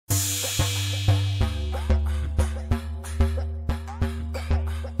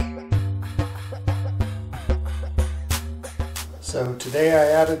So today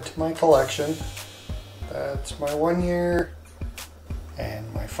I added to my collection, that's my 1 year, and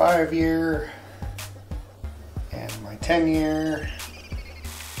my 5 year, and my 10 year,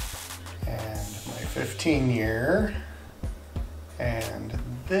 and my 15 year, and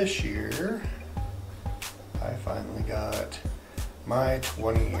this year I finally got my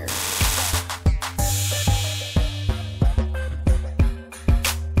 20 year.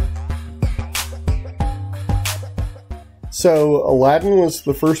 So Aladdin was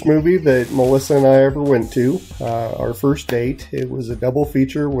the first movie that Melissa and I ever went to, our first date. It was a double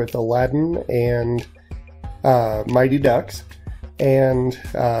feature with Aladdin and Mighty Ducks. And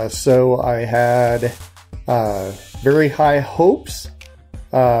so I had very high hopes,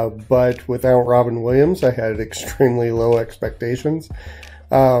 but without Robin Williams, I had extremely low expectations.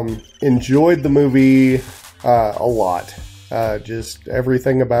 Enjoyed the movie a lot, just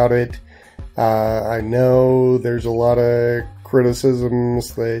everything about it. I know there's a lot of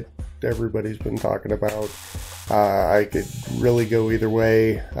criticisms that everybody's been talking about. I could really go either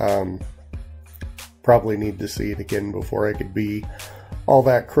way. Probably need to see it again before I could be all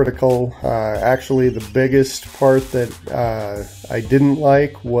that critical. Actually, the biggest part that I didn't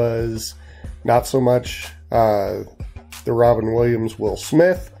like was not so much the Robin Williams Will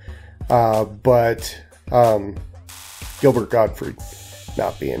Smith, but Gilbert Gottfried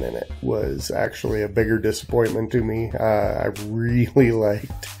not being in it was actually a bigger disappointment to me. I really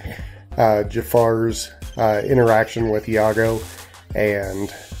liked Jafar's interaction with Iago, and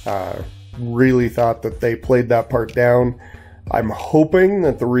really thought that they played that part down. I'm hoping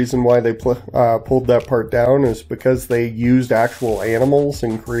that the reason why they pulled that part down is because they used actual animals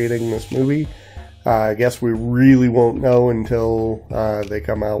in creating this movie. I guess we really won't know until they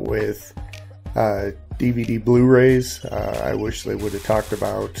come out with DVD Blu-rays. I wish they would have talked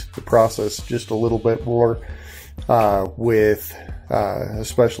about the process just a little bit more, with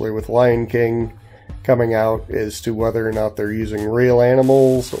especially with Lion King coming out, as to whether or not they're using real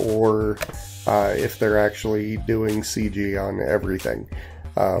animals or if they're actually doing CG on everything.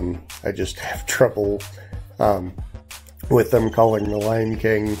 I just have trouble with them calling the Lion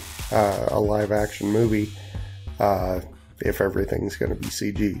King a live-action movie if everything's going to be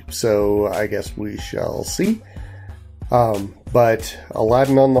CG. So I guess we shall see. But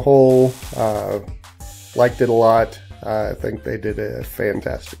Aladdin on the whole, liked it a lot. I think they did a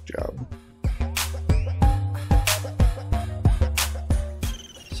fantastic job.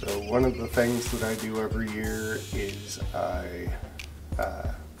 So one of the things that I do every year is I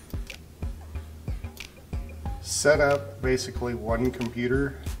set up basically one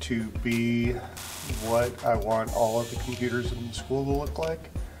computer to be what I want all of the computers in the school to look like,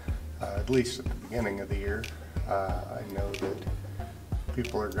 at least at the beginning of the year. I know that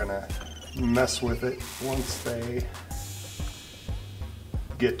people are gonna mess with it once they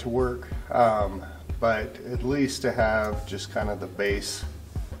get to work, but at least to have just kind of the base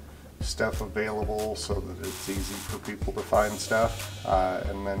stuff available so that it's easy for people to find stuff,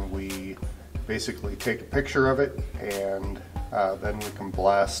 and then we basically take a picture of it, and then we can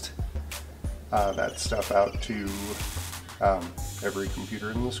blast that stuff out to every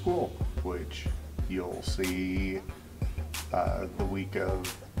computer in the school, which you'll see the week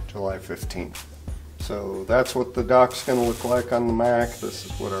of July 15th. So that's what the dock's going to look like on the Mac. This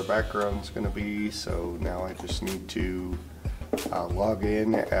is what our background's going to be. So now I just need to log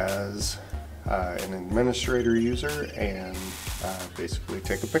in as an administrator user and basically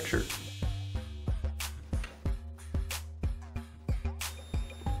take a picture.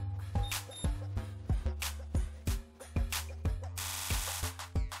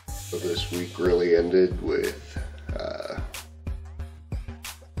 So this week really ended with a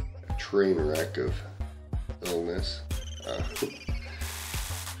train wreck of illness.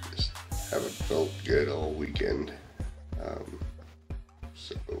 Just haven't felt good all weekend.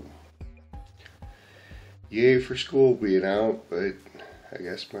 So yay for school being out, but I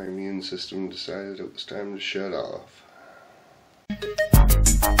guess my immune system decided it was time to shut off.